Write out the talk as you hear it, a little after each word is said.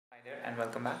there and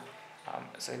welcome back.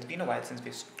 So it's been a while since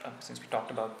we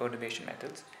talked about perturbation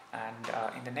methods,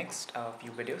 and in the next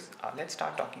few videos, let's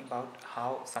start talking about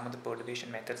how some of the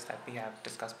perturbation methods that we have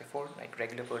discussed before, like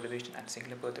regular perturbation and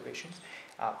singular perturbations,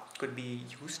 could be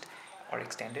used or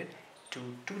extended to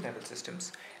two-level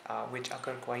systems, which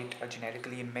occur quite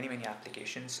generically in many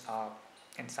applications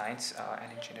in science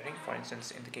and engineering. For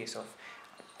instance, in the case of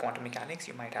quantum mechanics,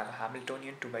 you might have a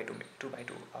Hamiltonian 2 by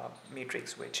 2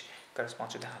 matrix which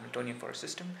corresponds to the Hamiltonian for a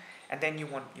system, and then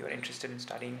you're interested in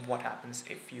studying what happens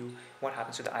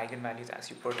to the eigenvalues as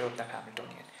you perturb that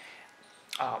Hamiltonian.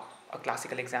 A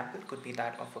classical example could be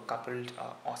that of a coupled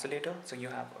oscillator. So you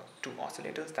have two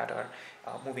oscillators that are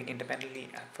moving independently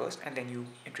at first, and then you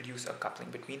introduce a coupling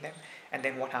between them, and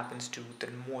then what happens to the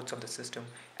modes of the system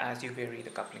as you vary the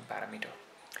coupling parameter.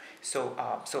 So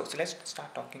let's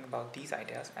start talking about these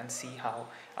ideas and see how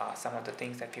some of the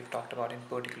things that we've talked about, in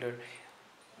particular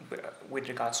with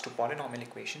regards to polynomial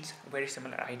equations, very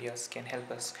similar ideas can help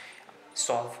us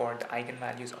solve for the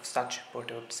eigenvalues of such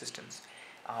perturbed systems.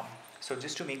 So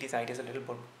just to make these ideas a little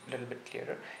bit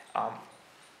clearer,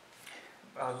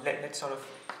 let's sort of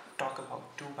talk about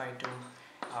 2 by 2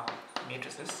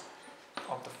 matrices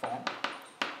of the form.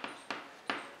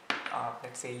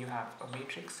 Let's say you have a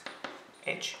matrix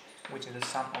H, which is the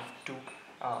sum of two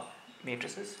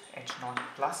matrices, H naught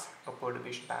plus a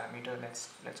perturbation parameter,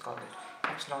 let's call it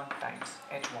epsilon times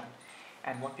H1.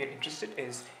 And what we are interested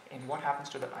is in what happens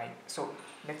to the so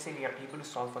let's say we are able to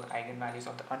solve for the eigenvalues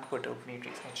of the unperturbed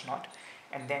matrix H naught,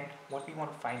 and then what we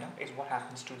want to find out is what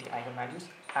happens to the eigenvalues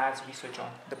as we switch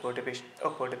on the perturbation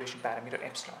parameter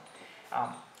epsilon.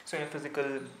 So in a physical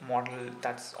model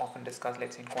that's often discussed,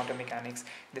 let's say in quantum mechanics,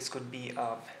 this could be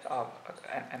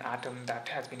an atom that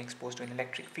has been exposed to an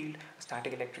electric field, a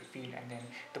static electric field, and then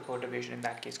the perturbation in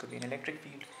that case could be an electric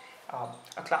field.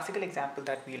 A classical example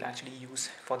that we'll actually use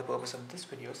for the purpose of this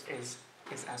video is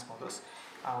as follows.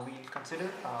 We'll consider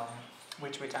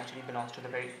which actually belongs to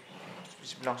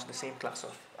the same class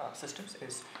of systems.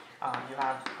 Is you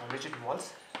have rigid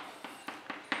walls,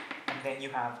 and then you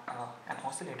have an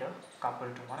oscillator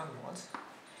coupled to one of the walls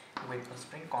with a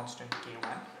spring constant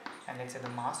K1, and let's say the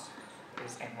mass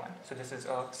is N1. So this is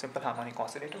a simple harmonic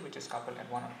oscillator which is coupled at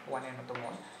one end of the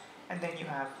wall, and then you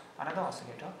have another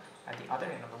oscillator at the other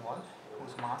end of the wall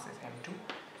whose mass is M2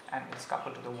 and is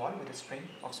coupled to the wall with a string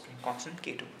constant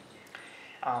K2.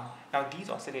 Now these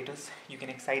oscillators, you can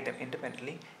excite them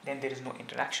independently, then there is no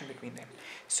interaction between them.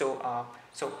 So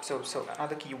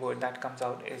another key word that comes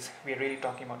out is we're really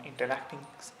talking about interacting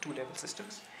two-level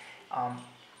systems.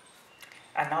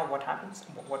 And now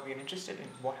what we're interested in,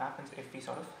 what happens if we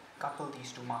sort of couple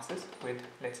these two masses with,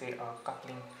 let's say, a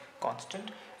coupling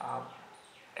constant,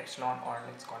 epsilon, or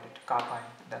let's call it kappa.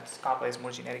 That's kappa is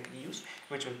more generically used,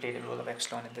 which will play the role of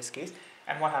epsilon in this case.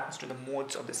 And what happens to the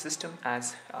modes of the system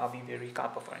as we vary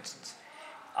kappa, for instance.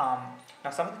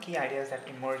 Now some of the key ideas that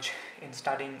emerge in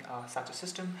studying such a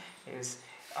system is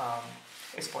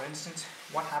for instance,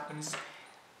 what happens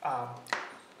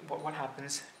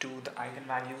to the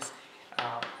eigenvalues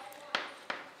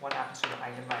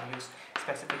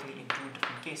specifically in two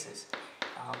different cases.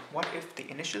 What if the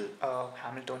initial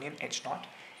Hamiltonian H naught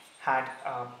had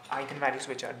eigenvalues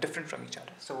which are different from each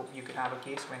other? So you could have a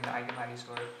case when the eigenvalues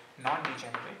were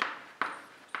non-degenerate,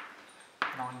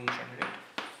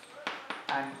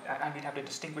 and we'd have to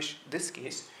distinguish this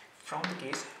case from the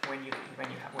case when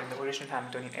the original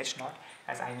Hamiltonian H naught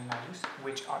has eigenvalues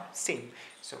which are same.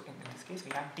 So in this case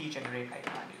we have degenerate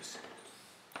eigenvalues,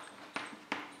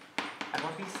 and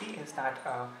what we see is that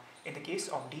in the case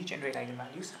of degenerate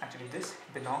eigenvalues, actually this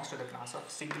belongs to the class of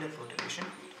singular perturbation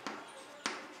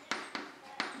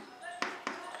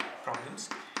problems,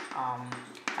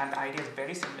 and the idea is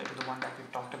very similar to the one that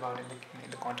we've talked about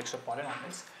in the context of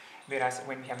polynomials, whereas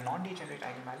when we have non-degenerate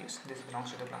eigenvalues, this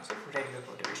belongs to the class of regular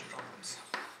perturbation problems.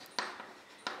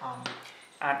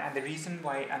 And the reason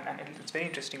why, and it's very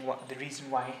interesting, the reason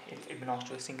why it belongs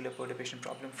to a singular perturbation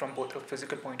problem from both a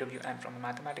physical point of view and from a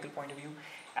mathematical point of view.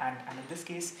 And in this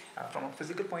case, from a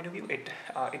physical point of view,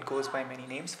 it goes by many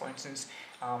names. For instance,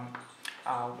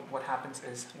 what happens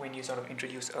is when you sort of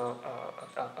introduce a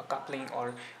coupling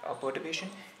or a perturbation,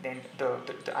 then the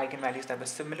eigenvalues that were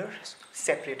similar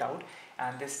separate out,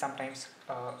 and this is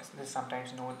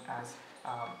sometimes known as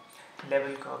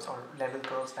level curves, or level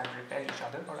curves that repel each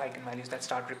other, or eigenvalues that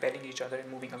start repelling each other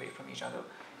and moving away from each other.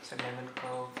 So level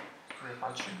curve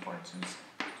repulsion, for instance.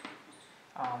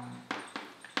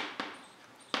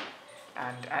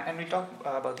 and we'll talk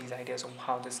about these ideas of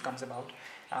how this comes about.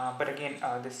 But again,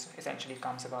 this essentially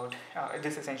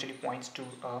points to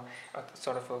a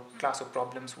sort of a class of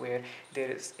problems where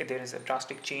there is a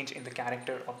drastic change in the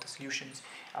character of the solutions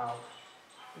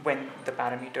when the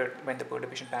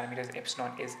perturbation parameter is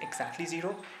epsilon is exactly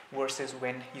 0, versus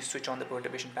when you switch on the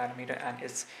perturbation parameter and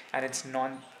it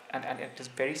is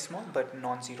very small but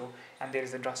non-zero, and there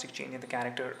is a drastic change in the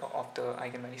character of the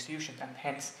eigenvalue solutions, and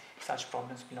hence such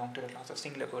problems belong to the class of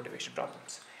singular perturbation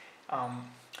problems.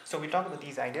 So we talk about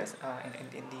these ideas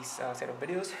in these set of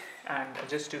videos, and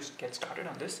just to get started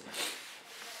on this,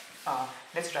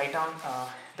 let's write down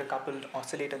the coupled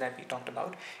oscillator that we talked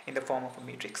about in the form of a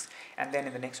matrix, and then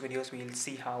in the next videos we'll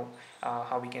see how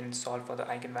we can solve for the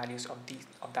eigenvalues of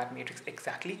that matrix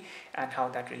exactly, and how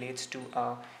that relates to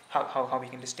how we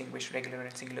can distinguish regular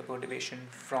and singular perturbation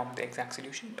from the exact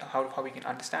solution, how we can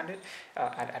understand it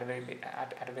at a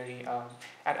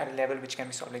level which can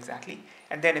be solved exactly.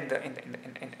 And then in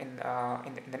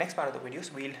the next part of the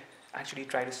videos we'll actually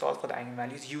try to solve for the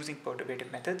eigenvalues using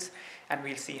perturbative methods, and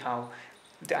we'll see how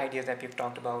the ideas that we've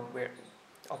talked about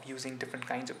of using different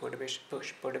kinds of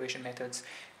perturbation methods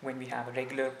when we have a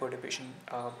regular perturbation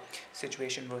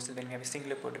situation versus when we have a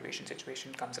singular perturbation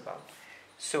situation comes about.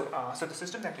 So the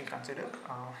system that we'll consider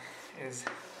is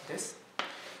this.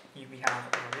 We have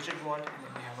a rigid wall, and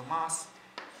then we have a mass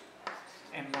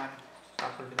m1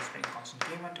 coupled with a spring constant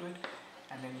k1 to it,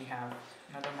 and then we have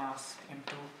another mass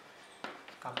m2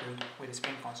 coupled with a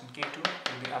spring constant k2 to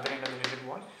the other end of the rigid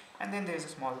wall, and then there is a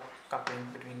small coupling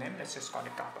between them. Let's just call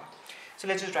it kappa. So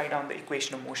let's just write down the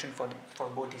equation of motion for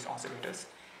both these oscillators.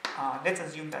 Let's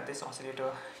assume that this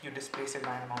oscillator, you displace it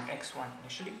by an amount x1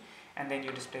 initially, and then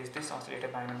you displace this oscillator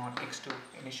by an amount x2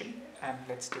 initially, and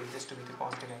let's take this to be the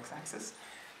positive x-axis.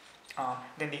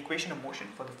 Then the equation of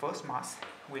motion for the first mass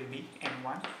will be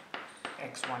m1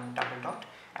 x1 double dot,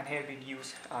 and here we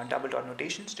use double dot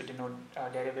notations to denote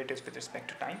derivatives with respect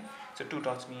to time. So two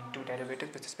dots mean two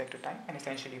derivatives with respect to time, and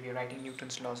essentially we are writing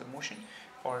Newton's laws of motion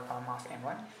for mass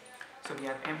m1. So we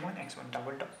have m1 x1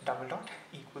 double dot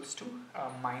equals to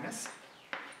minus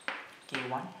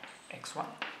k1 x1.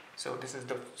 So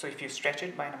if you stretch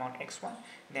it by an amount x1,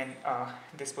 then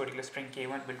this particular spring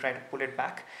k1 will try to pull it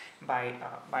back by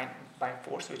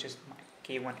force, which is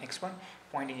k1 x1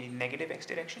 pointing in negative x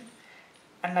direction.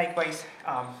 And likewise,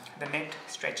 the net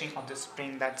stretching of the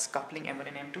spring that's coupling m1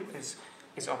 and m2 is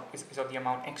of the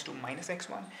amount x2 minus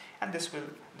x1, and this will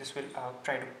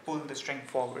try to pull the string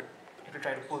forward. It will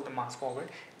try to pull the mass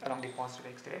forward along the positive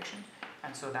x direction,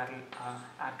 and so that will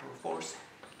add to a force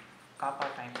kappa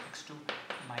times x2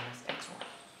 minus x1.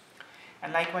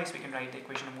 And likewise, we can write the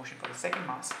equation of motion for the second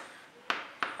mass,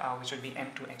 which will be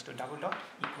m2 x2 double dot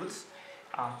equals.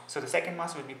 So the second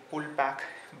mass will be pulled back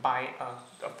by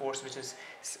a force which is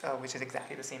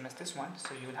exactly the same as this one.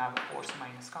 So you will have a force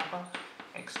minus kappa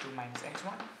x2 minus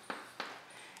x1,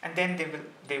 and then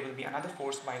there will be another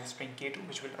force by the spring k2,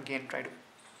 which will again try to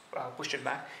push it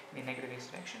back in the negative x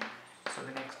direction. So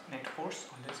the next net force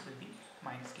on this will be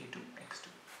minus k2 x2.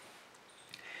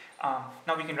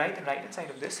 Now we can write the right hand side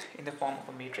of this in the form of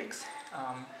a matrix,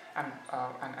 and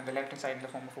the left hand side in the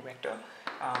form of a vector in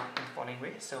the following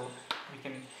way. So we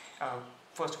can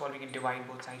first of all we can divide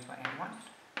both sides by m1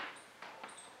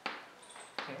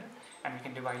 here, and we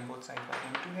can divide both sides by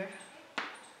m2 here,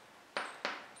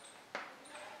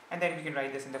 and then we can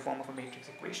write this in the form of a matrix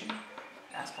equation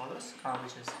as follows,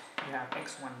 which is you have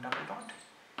x1 double dot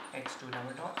x2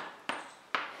 double dot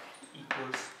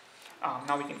equals.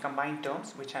 Now we can combine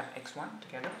terms which have x1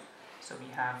 together. So we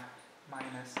have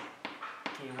minus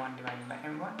k1 divided by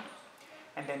m1,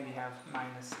 and then we have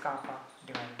minus kappa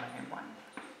divided by m1,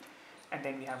 and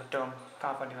then we have a term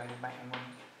kappa divided by m1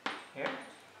 here.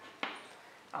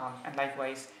 And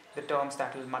likewise, the terms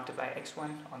that will multiply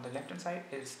x1 on the left hand side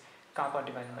is kappa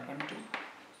divided by m2.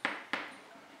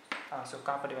 So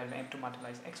kappa divided by m2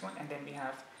 multiplies x1, and then we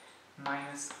have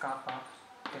minus kappa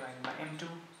divided by m2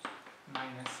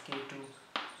 minus k2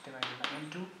 divided by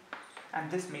m2,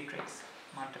 and this matrix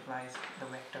multiplies the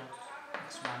vector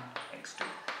x1 x2.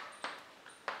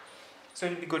 So it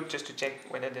will be good just to check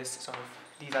whether these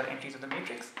are the entries of the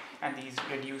matrix, and these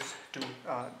reduce to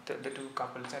the two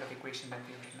coupled set of equations that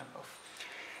we have written above.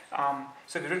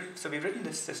 So we've written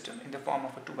this system in the form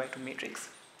of a 2 by 2 matrix,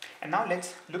 and now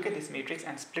let's look at this matrix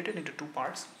and split it into two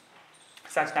parts,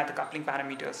 such that the coupling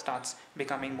parameter starts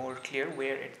becoming more clear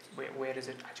where is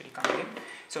it actually coming in.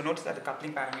 So notice that the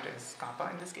coupling parameter is kappa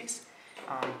in this case,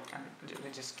 and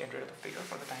we'll just get rid of the figure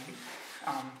for the time being,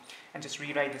 and just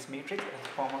rewrite this matrix as the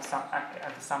form of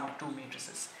the sum of two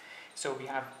matrices. So we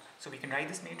can write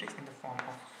this matrix in the form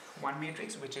of one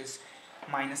matrix, which is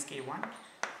minus k1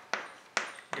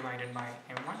 divided by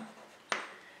m1,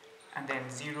 and then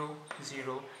 0,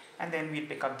 0, and then we'll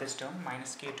pick up this term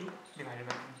minus k2 divided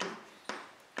by m2.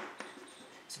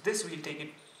 So this we'll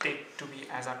take to be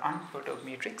as our unperturbed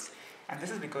matrix, and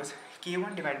this is because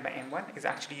k1 divided by m1 is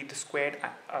actually the squared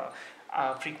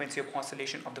frequency of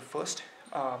oscillation of the first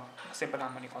simple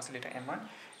harmonic oscillator m1,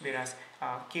 whereas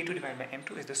k2 divided by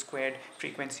m2 is the squared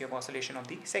frequency of oscillation of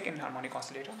the second harmonic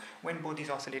oscillator when both these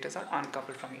oscillators are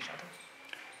uncoupled from each other.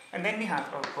 And then we have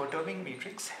a perturbing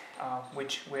matrix,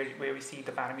 where we see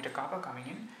the parameter kappa coming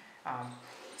in.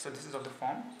 So this is of the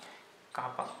form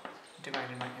kappa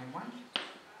divided by m1,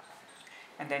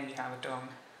 and then we have a term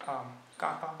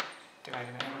kappa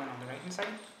divided by m1 on the right hand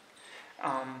side,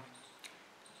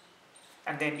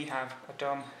 and then we have a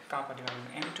term kappa divided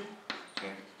by m2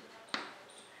 here.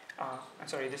 I'm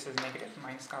sorry, this is negative,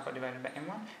 minus kappa divided by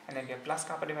m1, and then we have plus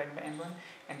kappa divided by m1,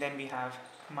 and then we have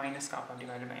minus kappa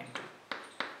divided by m2.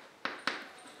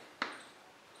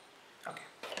 Okay,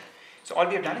 so all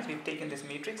we have done is we've taken this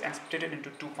matrix and split it into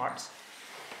two parts,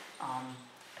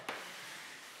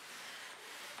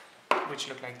 which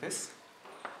look like this.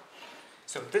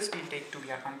 So this we'll take to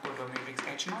be our unperturbed matrix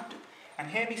H0, and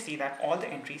here we see that all the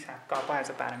entries have kappa as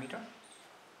a parameter.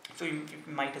 So you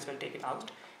might as well take it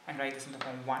out and write this in the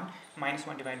form 1 minus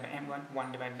 1 divided by m1,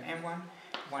 1 divided by m1,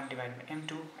 1 divided by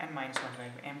m2, and minus 1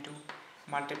 divided by m2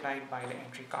 multiplied by the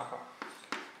entry kappa.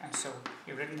 And so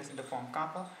you've written this in the form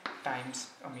kappa times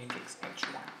a matrix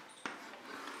H1.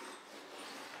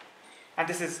 And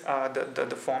this is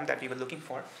the form that we were looking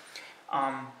for.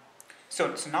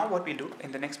 So now what we'll do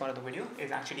in the next part of the video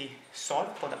is actually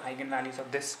solve for the eigenvalues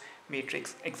of this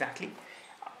matrix exactly.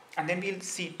 And then we'll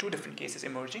see two different cases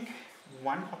emerging.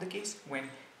 One of the case when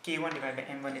k1 divided by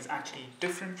m1 is actually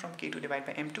different from k2 divided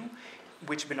by m2,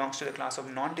 which belongs to the class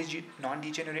of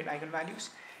non-degenerate eigenvalues.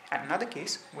 And another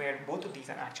case where both of these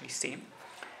are actually same,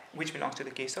 which belongs to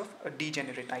the case of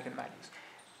degenerate eigenvalues.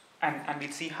 And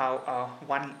we'll see how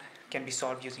one can be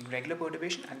solved using regular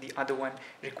perturbation and the other one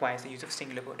requires the use of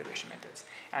singular perturbation methods,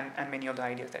 and many of the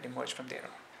ideas that emerge from there on.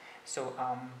 So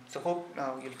hope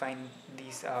you'll find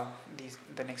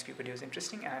the next few videos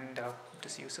interesting, and to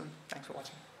see you soon. Thanks for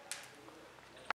watching.